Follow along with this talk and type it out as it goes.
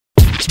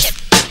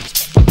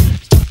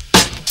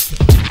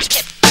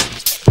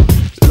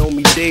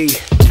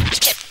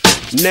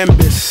3rdiiiUth,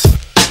 Nimbus,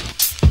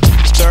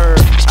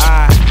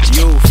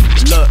 3rdiiiUth.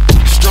 Look,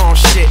 strong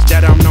shit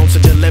that I'm known to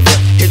deliver.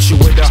 Hit you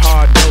with a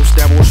hard dose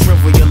that will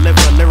shrivel your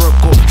liver.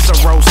 Lyrical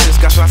cirrhosis,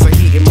 got shots of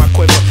heat in my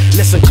quiver.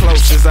 Listen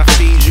close as I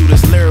feed you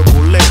this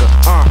lyrical liquor.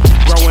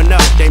 Growing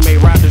up, they made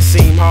rapping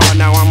seem hard.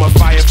 Now I'm a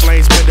fire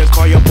flame spitter,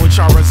 call your boy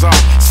Charizard.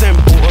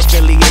 Simple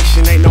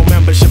affiliation, ain't no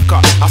membership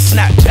card. I'll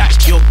snap back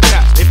your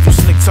cap if you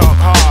slick talk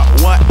hard.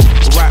 What?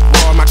 Rap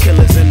raw, my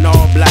killers in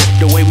all black.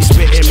 The way we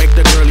spit it make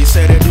the girlies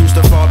say the dudes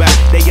to fall back.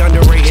 They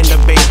underrating the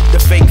bait,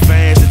 the fake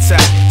fans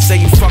attack. Say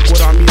you fuck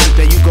with our music,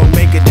 then you gon'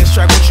 make a diss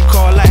track. What you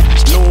call that?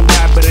 Lume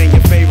rapper than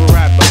your favorite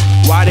rapper.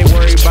 Why they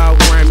worry about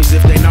Grammys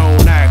if they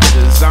known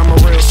actors? I'm a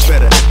real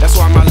spitter, that's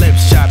why my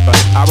lips chopper.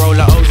 I roll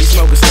a OG,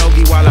 smoke a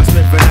stogie while I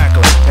spit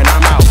vernacular, and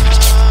I'm out.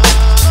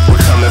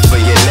 We're coming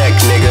for your neck,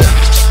 nigga.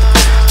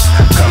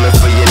 Coming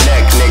for your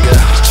neck, nigga.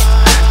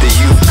 The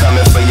youth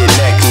coming for your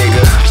neck,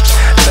 nigga.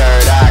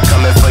 Third eye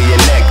coming for your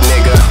neck,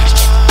 nigga.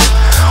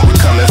 We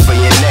coming for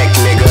your neck,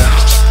 nigga.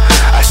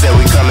 I said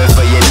we coming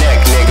for your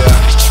neck, nigga.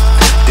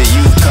 The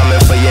youth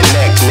coming for your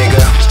neck,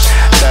 nigga.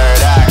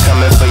 Third eye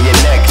coming for your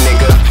neck,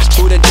 nigga.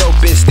 Who the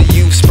dopest? The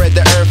youth spread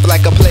the earth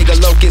like a plague of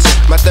locusts.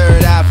 My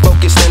third eye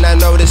focused and I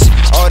notice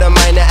all the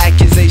minor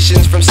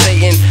accusations from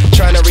Satan,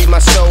 trying to read my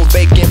soul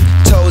vacant,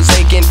 toes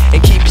aching,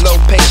 and keep low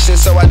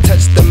patience. So I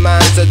touch the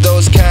minds of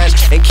those kind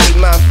and keep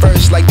mine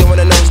first like doing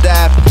a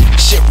nosedive.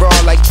 Shit raw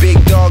like big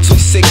dogs, we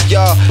sick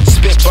y'all.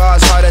 Spit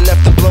bars hard enough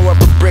to blow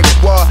up a brick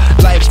wall.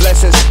 Life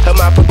lessons, help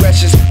my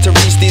progressions to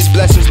reach these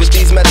blessings. With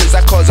these methods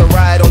I cause a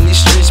riot on these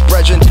streets,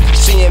 brethren.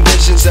 Seeing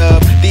visions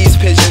of these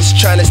pigeons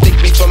trying to stick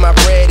me for my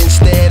bread.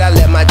 Instead I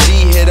let my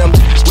D hit them.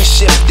 We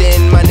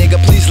shifting, my nigga,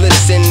 please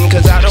listen,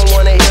 cause I don't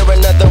wanna hear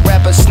another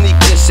rapper sneak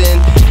this in.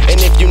 And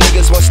if you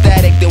niggas want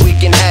static, then we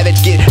can have it.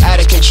 Get out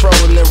of control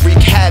and then wreak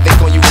havoc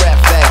on you rap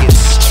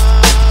faggots.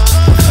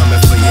 We're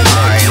coming for your neck.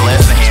 Alright,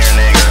 listen here,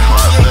 nigga.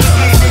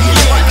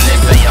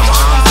 Listen, your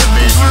mom's a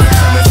bitch.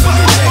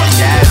 Your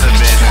dad's a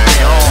bitch.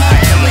 Your whole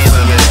family's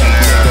a bitch,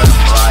 nigga.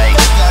 Like,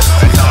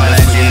 we're coming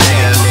at you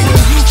niggas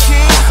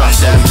on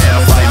some death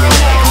metal fight for your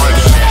shit,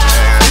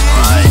 nigga.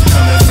 Like,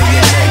 Coming for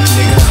your neck,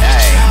 nigga.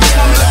 hey.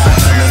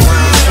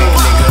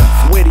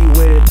 Witty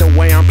with it, the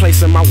way I'm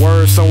placing my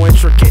words so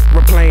intricate.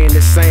 Replaying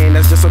the same,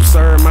 that's just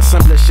absurd. My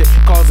simplest shit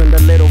causing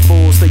the little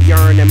fools to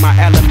yearn in my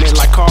element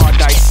like hard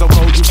dice. So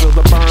cold you feel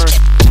the burn.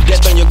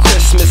 Death on your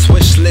Christmas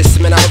wish list,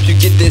 man, I hope you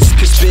get this.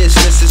 Cause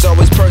business is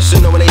always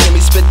personal when they hear me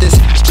spit this.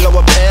 Blow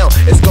a pound,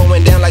 it's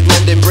going down like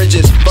London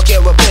bridges. Fuck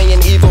your opinion,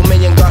 evil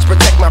minion, gods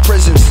protect my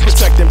prisons.